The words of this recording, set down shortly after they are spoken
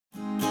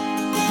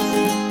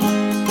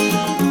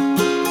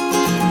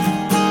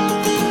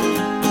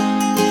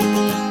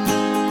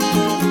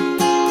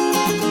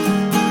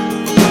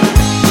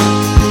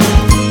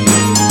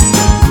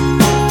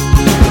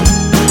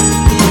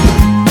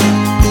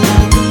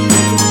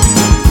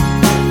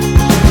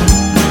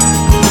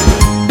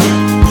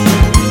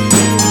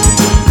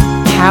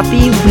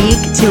happy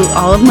week to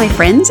all of my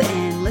friends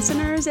and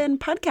listeners and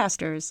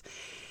podcasters.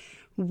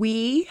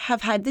 We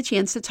have had the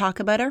chance to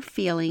talk about our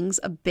feelings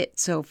a bit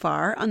so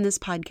far on this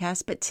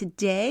podcast, but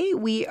today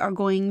we are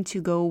going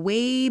to go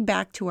way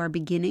back to our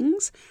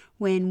beginnings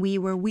when we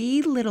were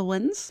wee little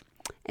ones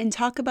and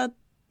talk about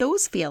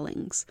those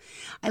feelings.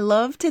 I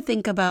love to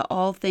think about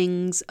all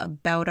things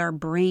about our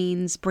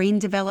brains, brain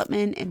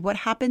development, and what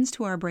happens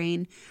to our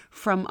brain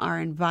from our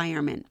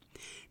environment.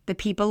 The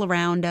people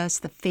around us,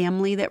 the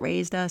family that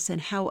raised us,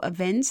 and how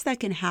events that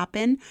can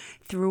happen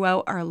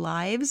throughout our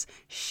lives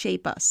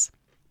shape us.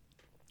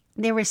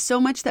 There is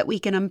so much that we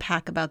can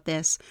unpack about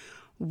this,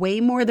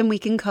 way more than we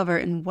can cover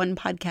in one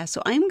podcast.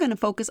 So I'm going to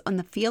focus on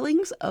the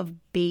feelings of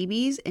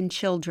babies and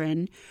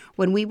children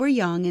when we were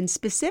young, and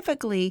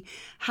specifically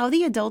how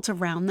the adults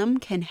around them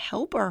can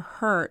help or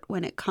hurt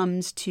when it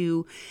comes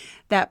to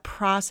that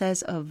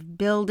process of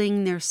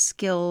building their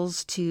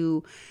skills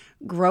to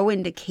grow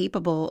into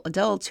capable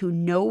adults who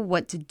know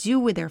what to do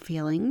with their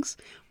feelings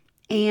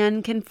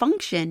and can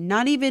function,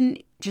 not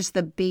even just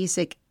the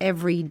basic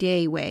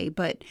everyday way,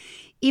 but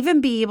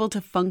even be able to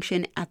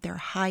function at their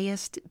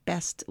highest,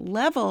 best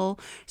level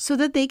so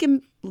that they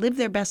can live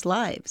their best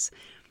lives.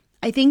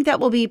 I think that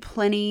will be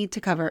plenty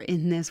to cover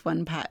in this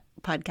one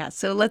podcast.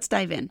 So let's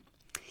dive in.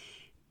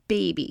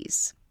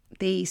 Babies.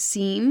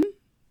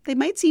 They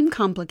might seem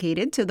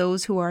complicated to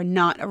those who are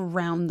not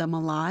around them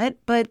a lot,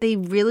 but they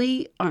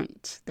really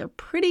aren't. They're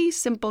pretty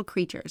simple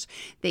creatures.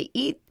 They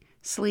eat,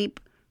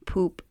 sleep,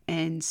 poop,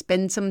 and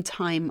spend some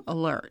time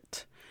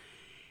alert.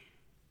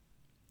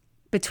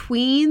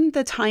 Between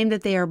the time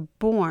that they are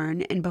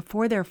born and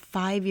before they're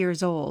 5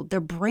 years old, their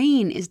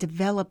brain is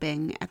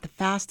developing at the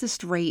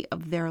fastest rate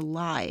of their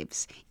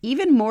lives,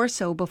 even more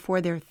so before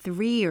they're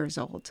 3 years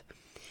old.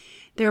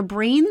 Their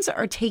brains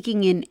are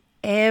taking in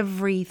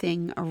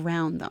everything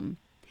around them.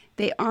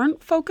 They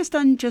aren't focused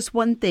on just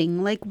one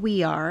thing like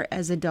we are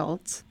as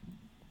adults.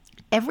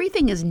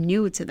 Everything is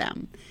new to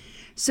them.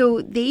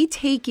 So they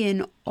take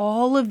in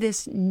all of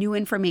this new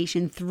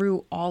information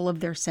through all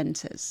of their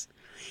senses.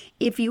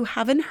 If you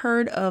haven't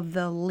heard of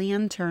the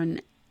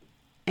lantern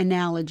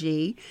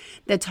analogy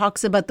that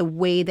talks about the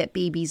way that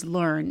babies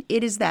learn,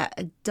 it is that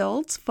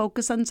adults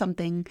focus on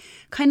something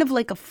kind of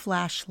like a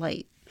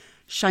flashlight,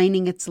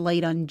 shining its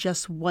light on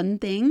just one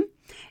thing.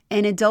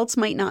 And adults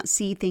might not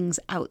see things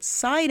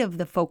outside of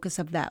the focus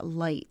of that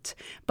light,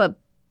 but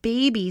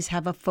babies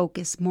have a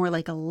focus more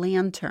like a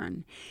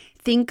lantern.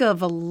 Think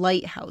of a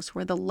lighthouse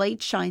where the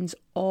light shines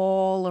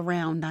all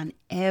around on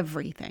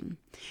everything.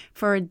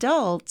 For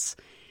adults,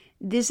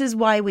 this is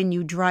why when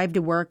you drive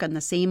to work on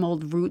the same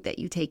old route that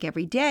you take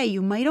every day,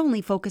 you might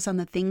only focus on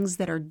the things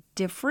that are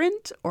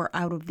different or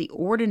out of the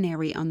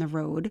ordinary on the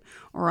road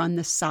or on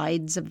the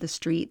sides of the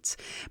streets.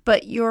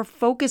 But your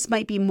focus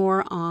might be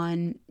more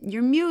on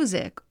your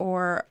music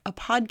or a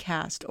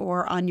podcast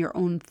or on your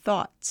own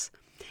thoughts.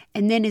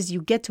 And then as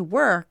you get to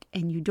work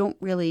and you don't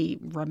really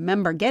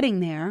remember getting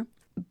there,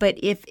 but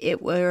if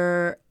it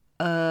were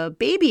a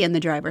baby in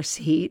the driver's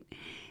seat,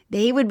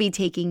 they would be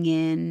taking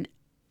in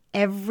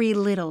every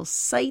little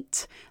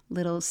sight,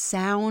 little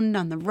sound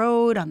on the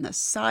road, on the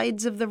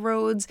sides of the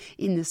roads,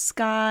 in the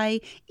sky,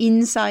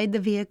 inside the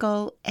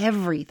vehicle,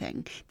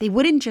 everything. They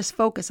wouldn't just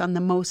focus on the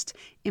most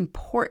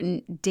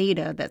important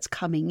data that's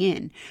coming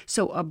in.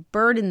 So a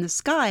bird in the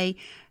sky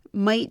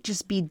might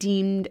just be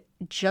deemed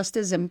just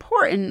as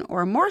important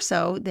or more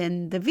so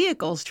than the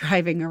vehicles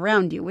driving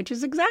around you, which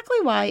is exactly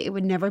why it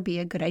would never be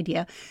a good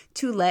idea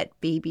to let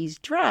babies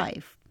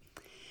drive.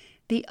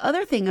 The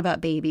other thing about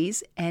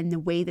babies and the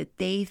way that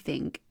they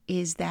think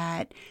is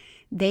that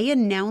they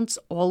announce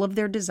all of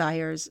their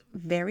desires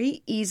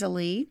very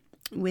easily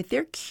with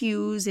their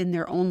cues in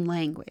their own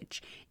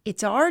language.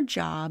 It's our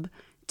job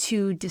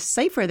to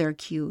decipher their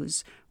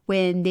cues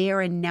when they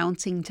are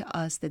announcing to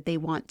us that they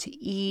want to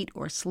eat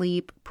or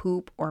sleep,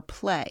 poop, or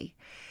play.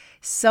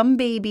 Some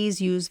babies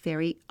use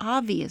very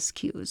obvious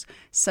cues,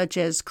 such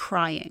as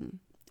crying.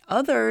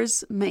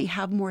 Others may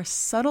have more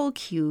subtle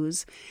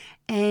cues,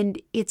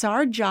 and it's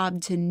our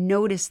job to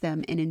notice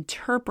them and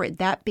interpret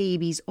that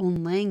baby's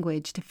own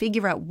language to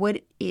figure out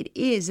what it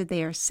is that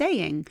they are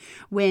saying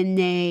when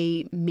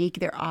they make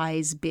their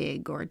eyes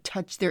big or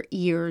touch their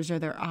ears or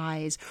their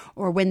eyes,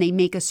 or when they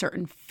make a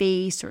certain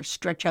face or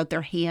stretch out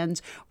their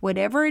hands,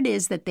 whatever it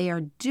is that they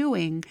are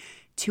doing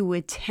to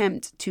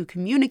attempt to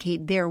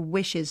communicate their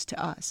wishes to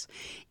us.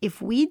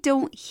 If we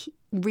don't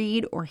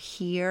read or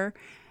hear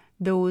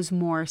those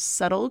more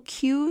subtle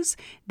cues,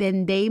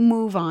 then they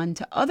move on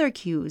to other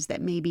cues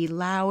that may be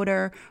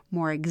louder,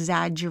 more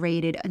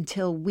exaggerated,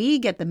 until we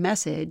get the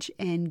message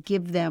and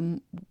give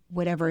them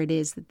whatever it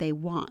is that they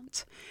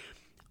want.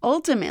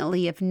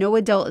 Ultimately, if no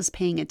adult is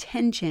paying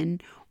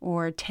attention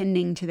or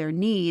tending to their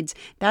needs,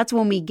 that's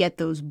when we get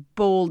those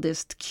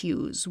boldest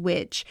cues,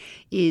 which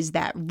is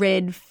that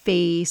red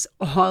face,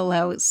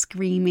 all-out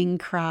screaming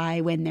cry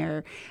when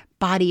their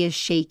body is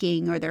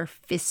shaking or their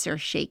fists are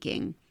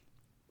shaking.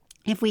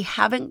 If we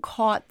haven't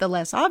caught the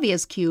less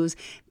obvious cues,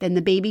 then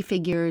the baby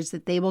figures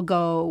that they will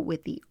go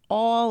with the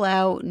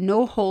all-out,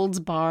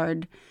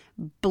 no-holds-barred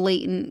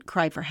blatant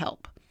cry for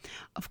help.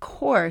 Of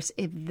course,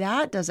 if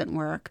that doesn't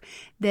work,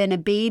 then a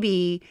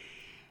baby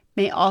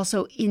may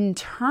also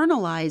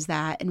internalize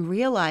that and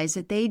realize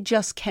that they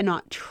just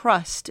cannot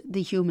trust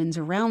the humans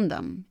around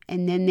them.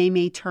 And then they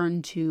may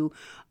turn to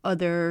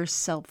other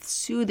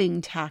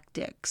self-soothing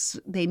tactics.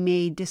 They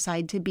may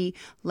decide to be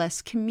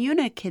less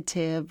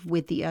communicative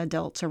with the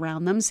adults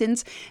around them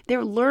since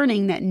they're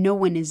learning that no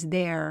one is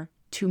there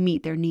to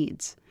meet their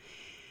needs.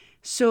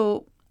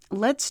 So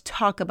let's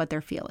talk about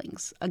their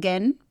feelings.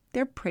 Again,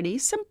 they're pretty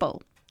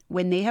simple.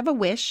 When they have a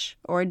wish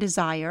or a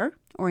desire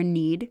or a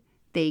need,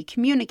 they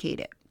communicate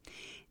it.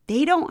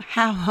 They don't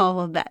have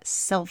all of that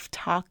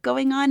self-talk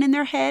going on in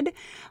their head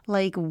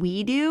like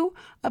we do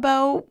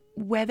about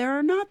whether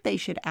or not they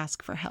should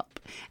ask for help,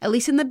 at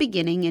least in the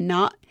beginning, and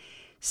not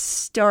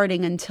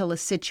starting until a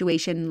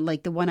situation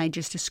like the one I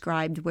just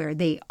described where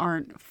they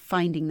aren't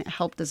finding that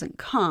help doesn't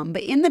come.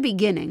 But in the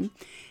beginning,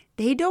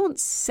 they don't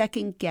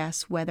second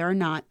guess whether or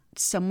not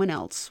someone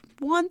else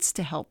wants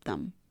to help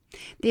them.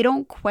 They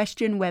don't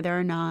question whether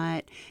or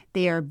not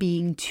they are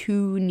being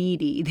too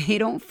needy. They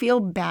don't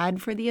feel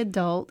bad for the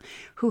adult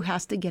who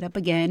has to get up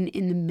again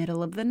in the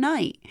middle of the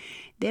night.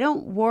 They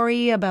don't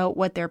worry about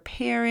what their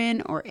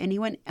parent or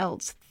anyone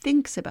else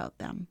thinks about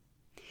them.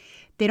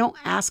 They don't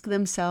ask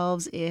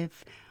themselves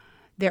if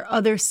their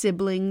other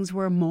siblings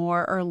were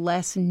more or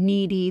less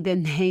needy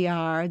than they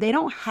are. They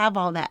don't have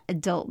all that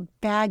adult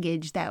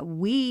baggage that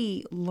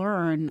we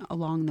learn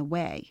along the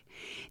way.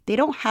 They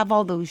don't have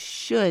all those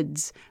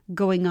shoulds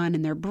going on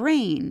in their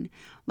brain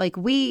like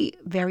we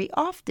very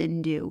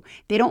often do.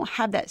 They don't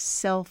have that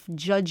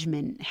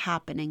self-judgment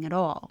happening at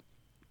all.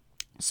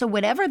 So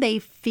whatever they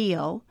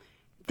feel,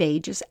 they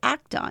just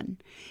act on.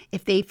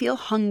 If they feel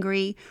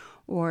hungry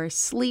or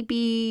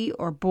sleepy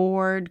or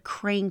bored,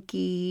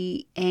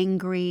 cranky,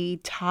 angry,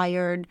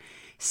 tired,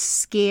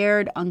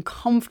 scared,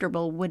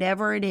 uncomfortable,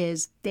 whatever it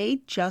is, they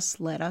just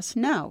let us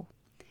know.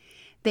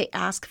 They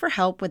ask for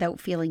help without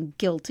feeling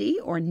guilty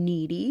or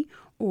needy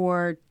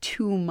or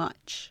too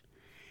much.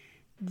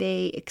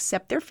 They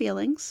accept their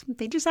feelings,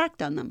 they just act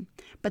on them.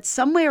 But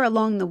somewhere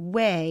along the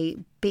way,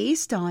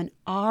 based on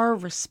our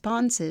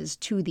responses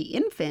to the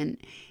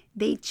infant,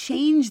 they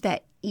change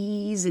that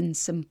ease and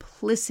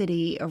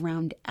simplicity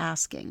around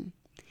asking.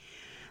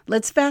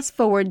 Let's fast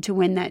forward to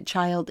when that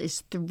child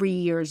is 3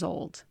 years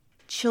old.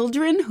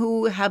 Children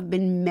who have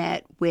been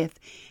met with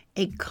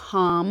a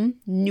calm,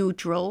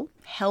 neutral,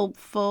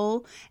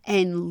 helpful,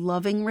 and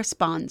loving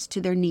response to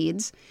their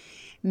needs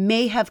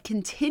may have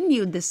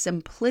continued the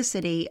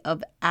simplicity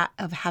of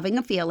having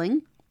a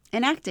feeling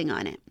and acting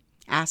on it,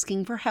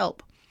 asking for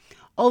help.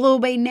 Although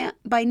by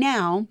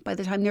now, by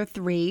the time they're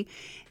 3,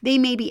 they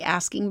may be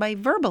asking by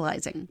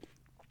verbalizing.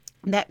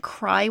 That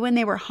cry when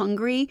they were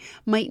hungry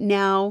might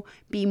now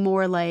be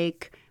more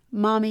like,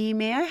 "Mommy,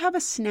 may I have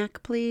a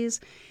snack, please?"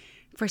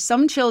 For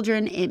some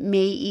children, it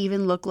may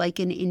even look like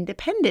an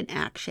independent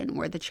action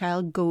where the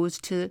child goes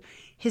to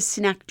his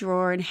snack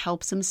drawer and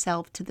helps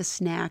himself to the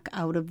snack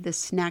out of the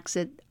snacks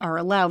that are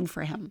allowed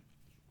for him.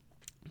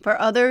 For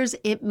others,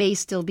 it may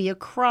still be a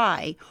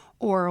cry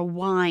or a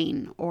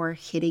whine or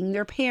hitting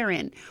their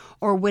parent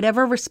or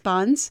whatever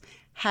response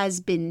has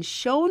been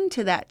shown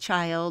to that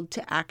child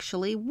to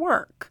actually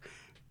work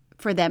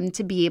for them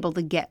to be able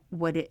to get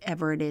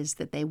whatever it is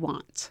that they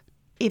want.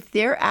 If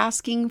their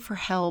asking for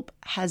help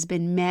has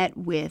been met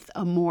with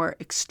a more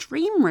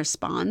extreme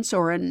response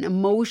or an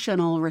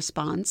emotional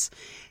response,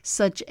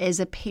 such as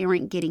a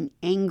parent getting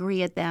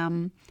angry at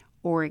them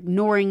or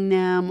ignoring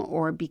them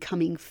or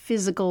becoming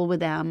physical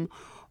with them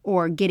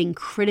or getting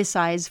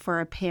criticized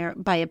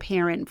by a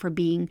parent for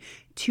being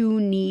too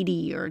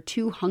needy or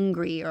too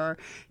hungry or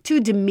too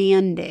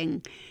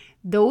demanding,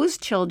 those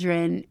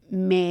children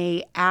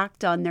may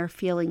act on their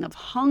feeling of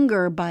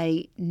hunger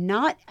by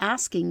not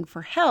asking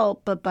for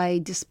help, but by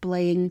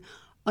displaying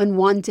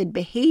unwanted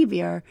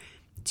behavior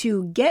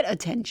to get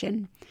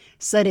attention,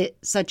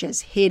 such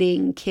as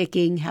hitting,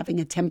 kicking, having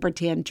a temper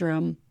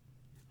tantrum,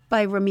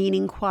 by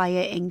remaining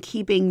quiet and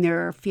keeping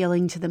their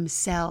feeling to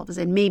themselves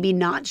and maybe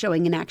not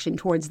showing an action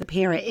towards the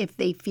parent if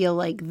they feel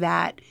like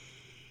that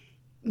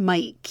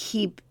might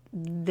keep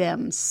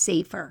them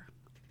safer.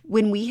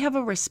 When we have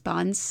a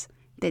response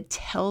that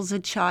tells a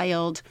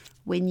child,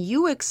 when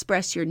you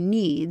express your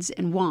needs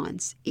and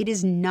wants, it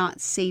is not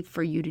safe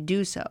for you to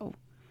do so.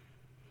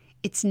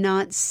 It's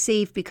not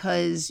safe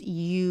because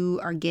you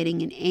are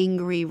getting an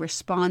angry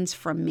response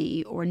from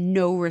me or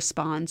no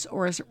response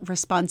or a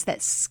response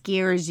that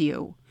scares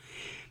you.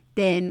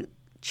 Then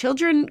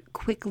children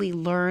quickly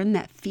learn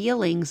that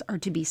feelings are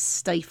to be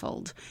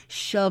stifled,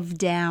 shoved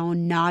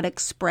down, not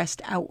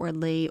expressed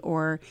outwardly,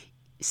 or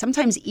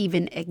sometimes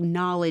even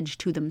acknowledged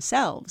to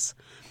themselves.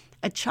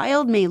 A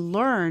child may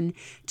learn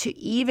to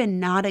even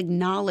not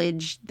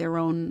acknowledge their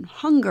own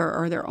hunger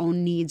or their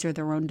own needs or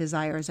their own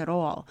desires at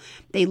all.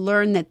 They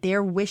learn that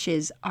their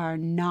wishes are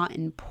not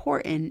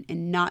important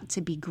and not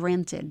to be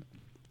granted.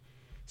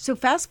 So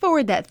fast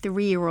forward that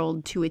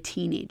 3-year-old to a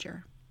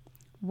teenager.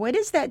 What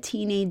is that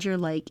teenager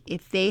like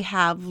if they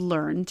have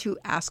learned to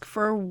ask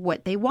for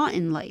what they want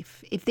in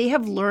life? If they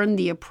have learned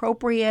the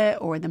appropriate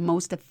or the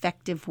most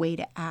effective way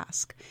to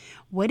ask?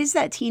 What is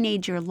that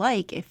teenager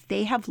like if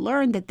they have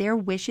learned that their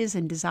wishes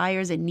and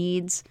desires and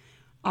needs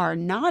are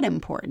not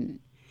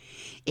important?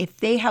 If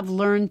they have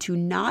learned to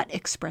not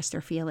express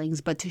their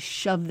feelings, but to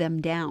shove them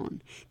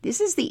down?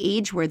 This is the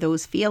age where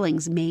those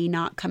feelings may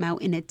not come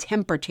out in a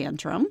temper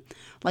tantrum,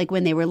 like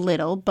when they were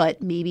little,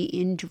 but maybe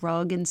in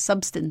drug and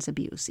substance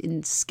abuse,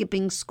 in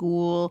skipping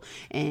school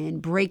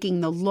and breaking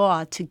the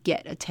law to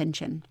get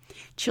attention.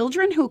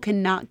 Children who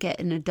cannot get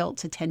an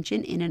adult's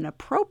attention in an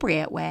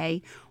appropriate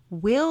way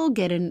will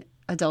get an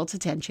adult's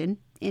attention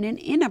in an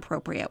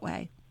inappropriate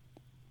way.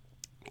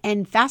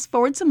 And fast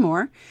forward some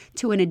more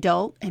to an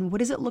adult, and what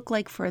does it look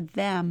like for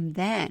them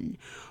then?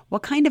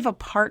 What kind of a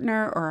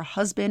partner or a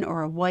husband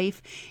or a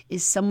wife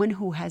is someone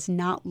who has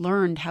not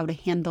learned how to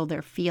handle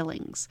their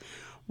feelings?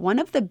 One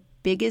of the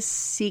biggest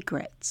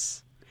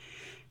secrets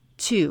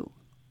to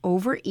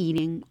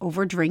overeating,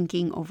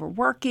 overdrinking,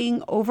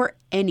 overworking, over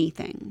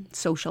anything,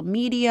 social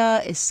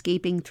media,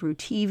 escaping through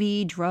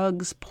TV,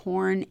 drugs,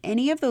 porn,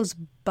 any of those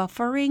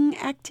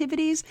buffering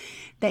activities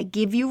that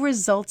give you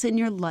results in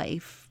your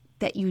life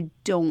that you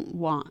don't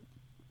want.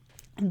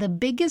 The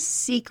biggest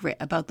secret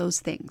about those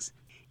things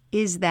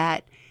is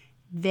that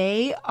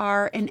they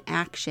are an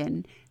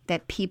action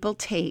that people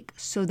take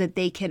so that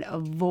they can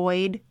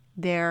avoid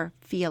their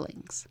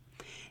feelings.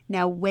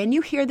 Now, when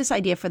you hear this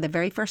idea for the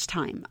very first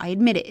time, I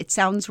admit it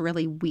sounds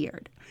really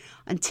weird.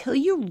 Until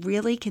you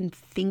really can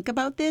think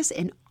about this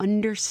and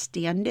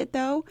understand it,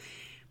 though,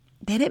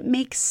 then it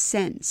makes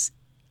sense.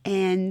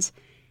 And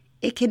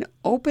it can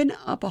open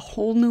up a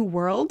whole new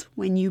world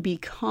when you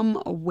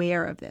become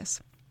aware of this.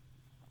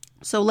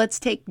 So let's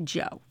take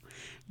Joe.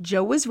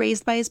 Joe was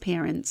raised by his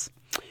parents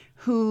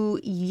who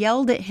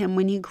yelled at him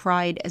when he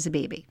cried as a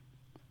baby.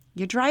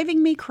 "You're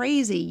driving me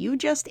crazy. You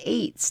just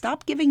ate.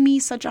 Stop giving me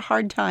such a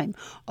hard time.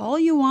 All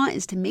you want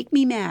is to make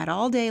me mad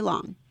all day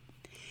long."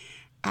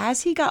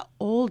 As he got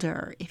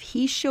older, if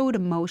he showed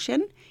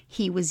emotion,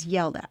 he was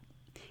yelled at.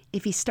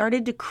 If he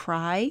started to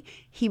cry,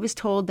 he was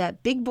told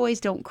that big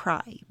boys don't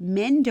cry.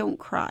 Men don't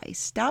cry.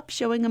 Stop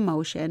showing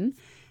emotion.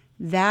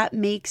 That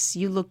makes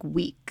you look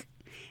weak.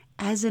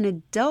 As an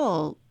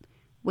adult,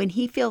 when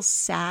he feels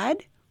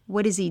sad,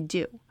 what does he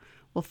do?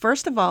 Well,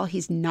 first of all,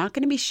 he's not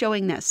going to be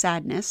showing that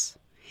sadness.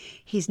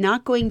 He's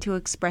not going to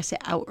express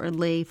it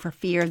outwardly for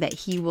fear that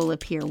he will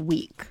appear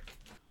weak.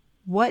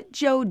 What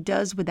Joe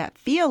does with that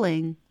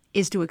feeling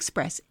is to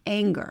express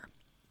anger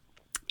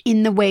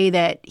in the way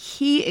that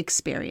he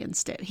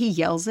experienced it. He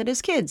yells at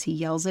his kids, he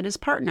yells at his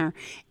partner,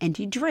 and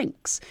he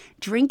drinks.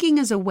 Drinking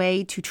is a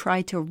way to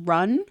try to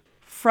run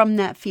from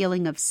that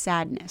feeling of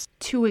sadness,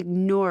 to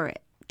ignore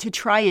it, to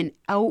try and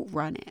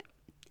outrun it.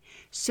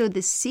 So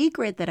the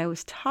secret that I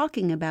was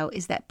talking about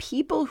is that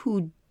people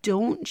who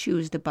don't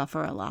choose to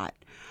buffer a lot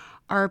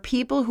are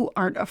people who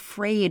aren't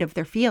afraid of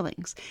their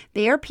feelings.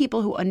 They are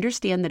people who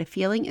understand that a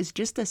feeling is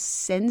just a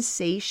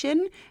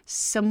sensation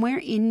somewhere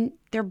in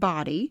their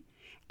body,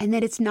 and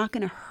that it's not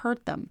going to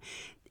hurt them,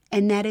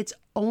 and that it's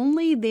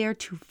only there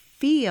to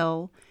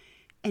feel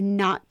and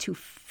not to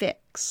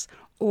fix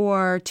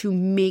or to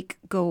make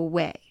go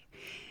away.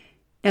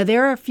 Now,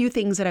 there are a few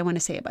things that I want to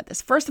say about this.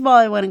 First of all,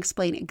 I want to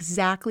explain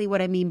exactly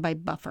what I mean by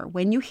buffer.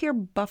 When you hear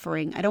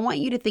buffering, I don't want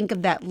you to think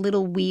of that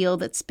little wheel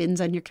that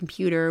spins on your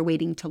computer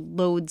waiting to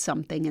load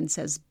something and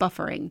says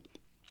buffering.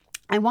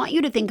 I want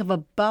you to think of a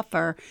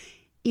buffer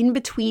in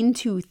between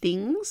two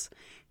things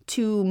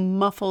to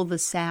muffle the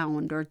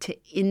sound or to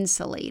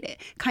insulate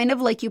it. Kind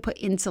of like you put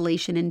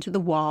insulation into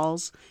the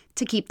walls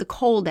to keep the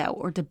cold out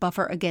or to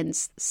buffer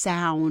against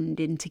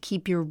sound and to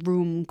keep your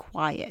room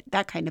quiet,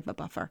 that kind of a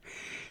buffer.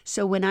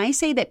 So when I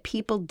say that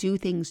people do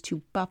things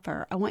to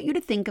buffer, I want you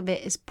to think of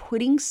it as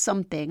putting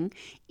something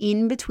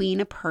in between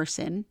a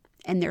person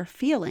and their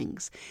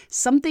feelings,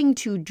 something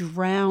to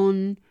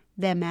drown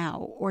them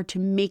out or to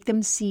make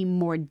them seem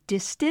more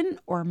distant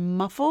or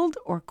muffled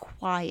or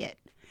quiet.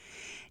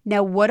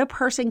 Now, what a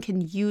person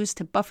can use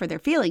to buffer their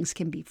feelings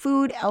can be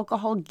food,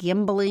 alcohol,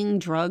 gambling,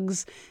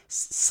 drugs,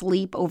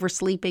 sleep,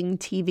 oversleeping,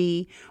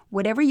 TV,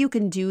 whatever you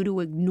can do to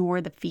ignore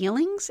the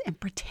feelings and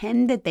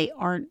pretend that they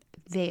aren't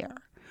there,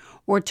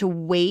 or to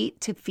wait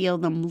to feel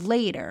them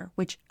later,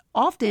 which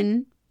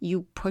often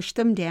you push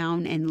them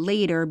down and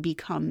later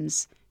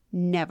becomes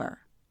never.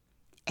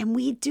 And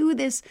we do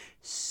this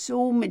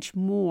so much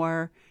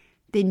more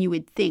than you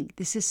would think.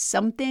 This is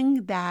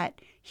something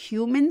that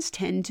humans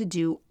tend to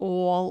do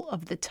all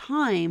of the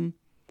time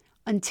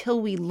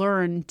until we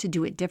learn to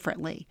do it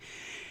differently.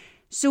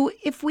 So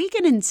if we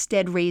can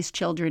instead raise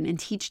children and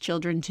teach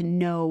children to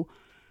know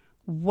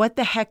what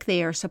the heck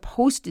they are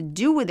supposed to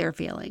do with their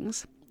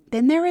feelings,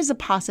 then there is a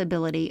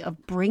possibility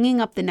of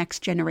bringing up the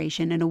next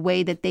generation in a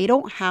way that they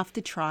don't have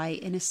to try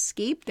and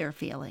escape their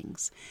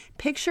feelings.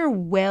 Picture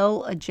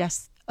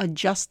well-adjusted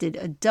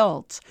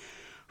adults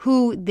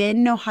who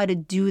then know how to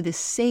do the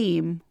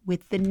same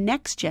with the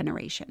next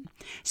generation.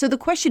 So the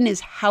question is,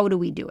 how do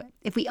we do it?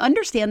 If we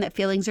understand that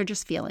feelings are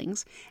just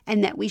feelings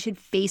and that we should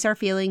face our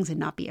feelings and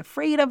not be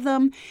afraid of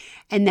them,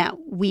 and that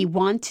we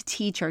want to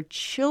teach our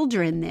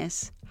children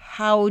this,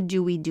 how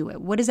do we do it?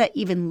 What does that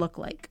even look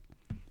like?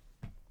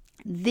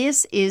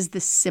 This is the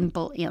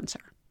simple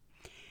answer.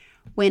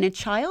 When a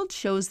child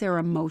shows their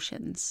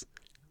emotions,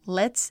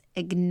 let's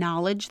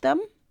acknowledge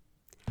them.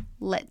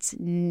 Let's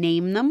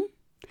name them.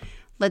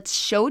 Let's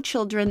show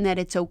children that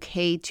it's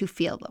okay to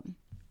feel them.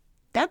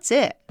 That's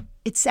it.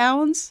 It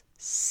sounds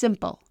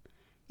simple.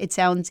 It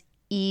sounds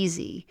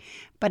easy.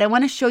 But I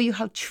want to show you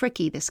how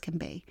tricky this can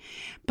be,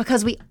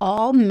 because we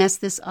all mess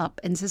this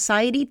up and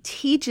society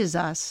teaches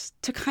us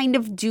to kind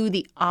of do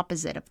the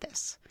opposite of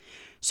this.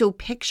 So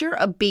picture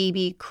a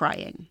baby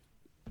crying.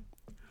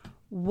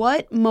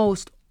 What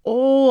most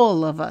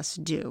all of us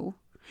do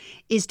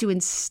is to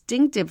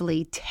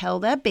instinctively tell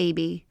that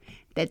baby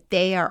that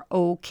they are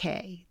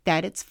okay,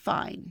 that it's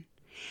fine.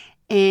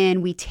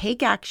 And we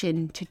take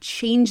action to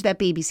change that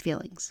baby's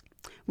feelings.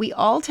 We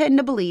all tend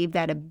to believe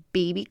that a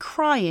baby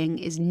crying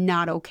is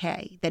not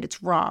okay, that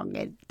it's wrong,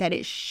 that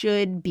it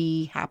should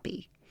be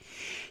happy.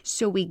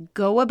 So we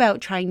go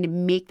about trying to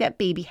make that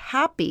baby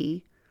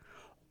happy,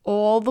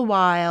 all the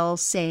while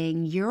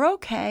saying, you're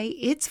okay,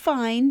 it's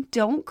fine,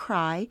 don't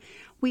cry.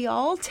 We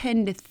all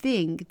tend to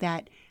think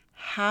that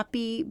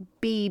happy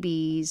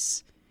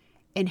babies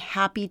and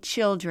happy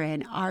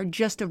children are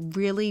just a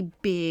really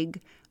big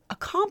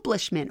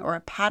accomplishment or a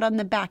pat on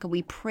the back, and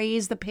we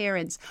praise the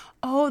parents.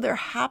 Oh, they're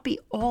happy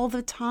all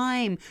the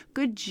time.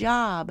 Good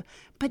job.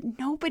 But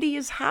nobody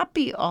is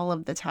happy all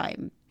of the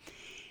time.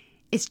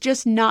 It's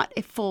just not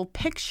a full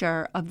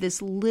picture of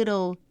this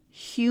little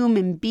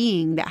human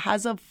being that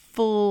has a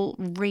full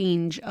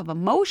range of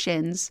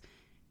emotions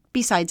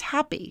besides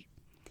happy.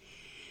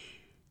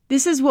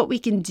 This is what we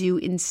can do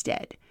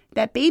instead.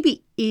 That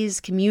baby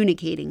is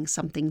communicating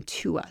something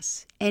to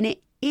us, and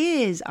it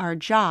is our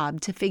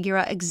job to figure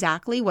out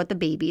exactly what the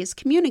baby is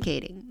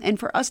communicating and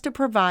for us to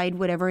provide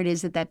whatever it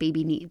is that that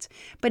baby needs.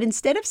 But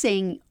instead of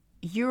saying,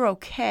 you're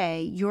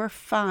okay, you're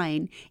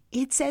fine,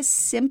 it's as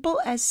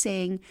simple as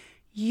saying,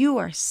 you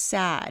are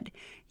sad.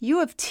 You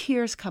have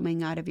tears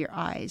coming out of your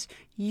eyes.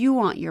 You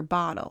want your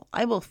bottle.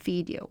 I will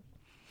feed you.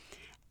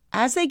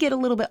 As they get a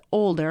little bit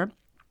older,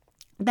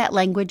 that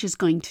language is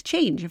going to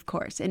change, of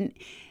course. And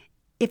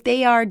if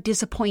they are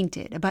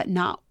disappointed about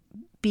not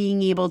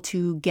being able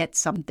to get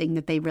something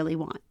that they really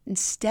want,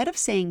 instead of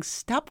saying,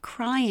 stop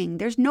crying,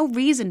 there's no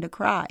reason to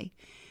cry,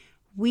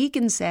 we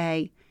can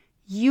say,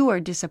 you are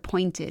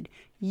disappointed.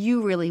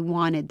 You really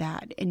wanted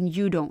that, and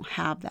you don't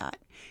have that.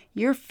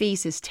 Your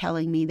face is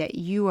telling me that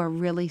you are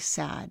really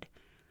sad.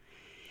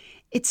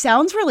 It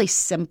sounds really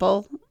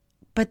simple,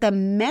 but the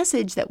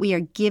message that we are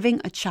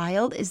giving a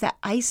child is that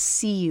I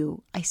see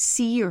you, I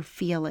see your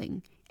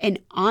feeling, and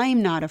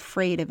I'm not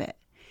afraid of it.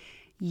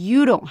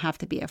 You don't have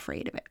to be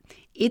afraid of it.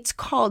 It's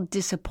called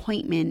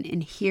disappointment,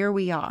 and here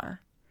we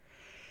are.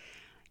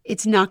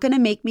 It's not going to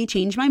make me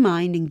change my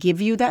mind and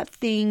give you that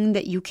thing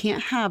that you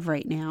can't have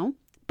right now,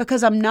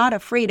 because I'm not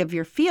afraid of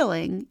your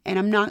feeling, and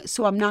I'm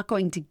not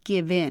going to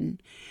give in.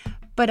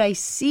 But I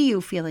see you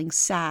feeling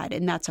sad,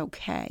 and that's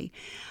okay.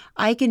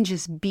 I can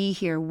just be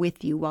here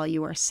with you while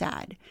you are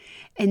sad.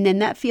 And then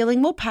that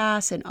feeling will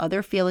pass and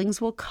other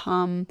feelings will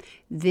come.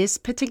 This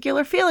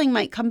particular feeling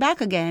might come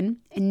back again.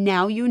 And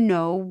now you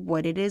know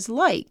what it is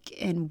like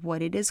and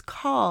what it is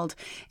called,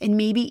 and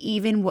maybe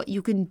even what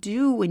you can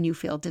do when you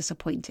feel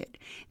disappointed.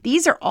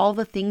 These are all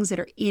the things that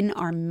are in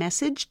our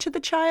message to the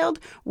child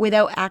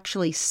without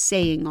actually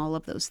saying all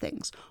of those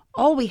things.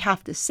 All we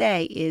have to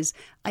say is,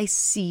 I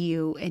see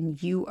you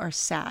and you are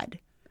sad.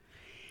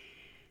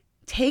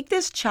 Take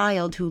this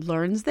child who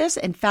learns this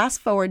and fast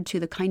forward to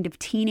the kind of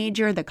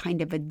teenager, the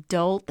kind of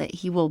adult that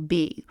he will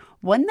be.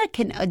 One that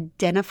can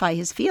identify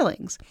his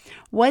feelings.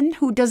 One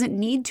who doesn't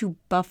need to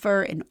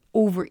buffer and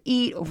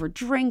overeat,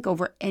 overdrink,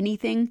 over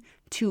anything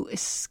to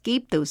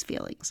escape those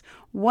feelings.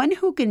 One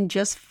who can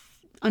just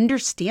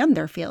understand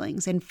their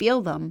feelings and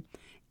feel them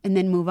and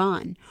then move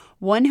on.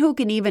 One who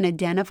can even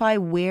identify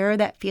where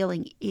that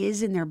feeling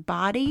is in their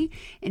body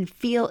and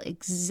feel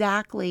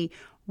exactly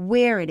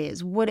where it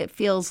is, what it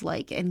feels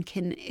like, and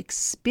can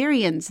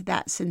experience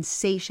that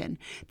sensation.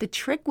 The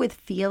trick with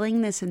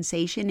feeling the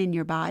sensation in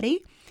your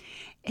body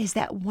is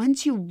that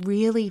once you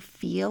really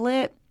feel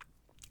it,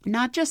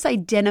 not just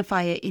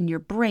identify it in your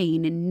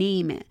brain and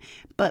name it,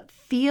 but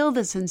feel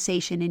the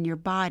sensation in your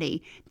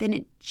body, then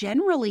it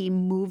generally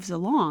moves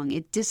along.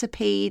 It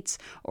dissipates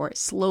or it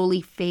slowly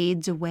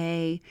fades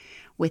away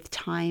with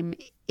time.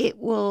 It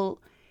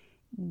will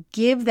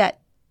give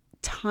that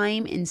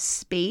time and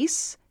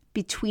space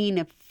between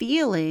a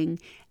feeling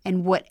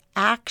and what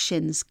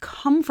actions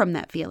come from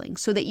that feeling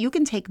so that you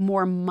can take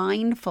more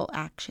mindful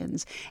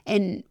actions,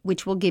 and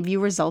which will give you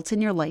results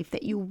in your life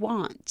that you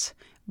want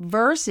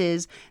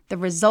versus the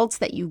results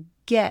that you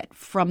get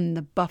from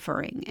the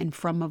buffering and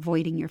from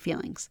avoiding your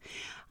feelings.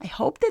 I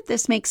hope that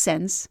this makes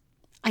sense.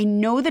 I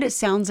know that it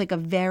sounds like a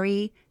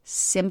very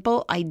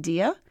simple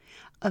idea.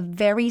 a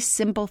very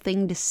simple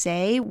thing to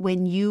say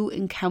when you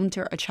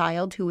encounter a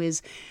child who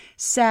is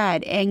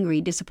sad,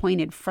 angry,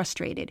 disappointed,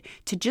 frustrated,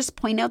 to just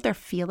point out their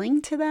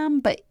feeling to them.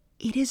 But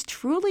it is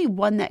truly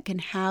one that can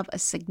have a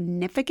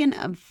significant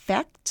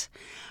effect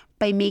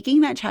by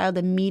making that child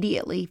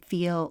immediately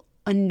feel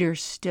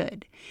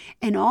understood,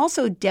 and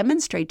also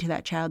demonstrate to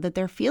that child that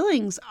their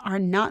feelings are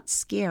not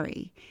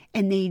scary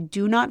and they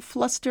do not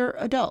fluster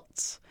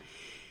adults,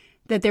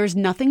 that there's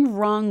nothing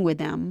wrong with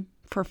them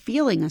for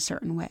feeling a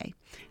certain way.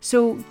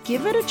 So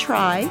give it a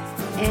try,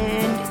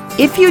 and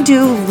if you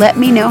do, let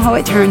me know how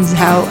it turns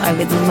out. I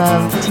would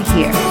love to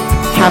hear.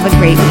 Have a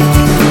great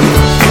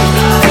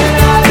week.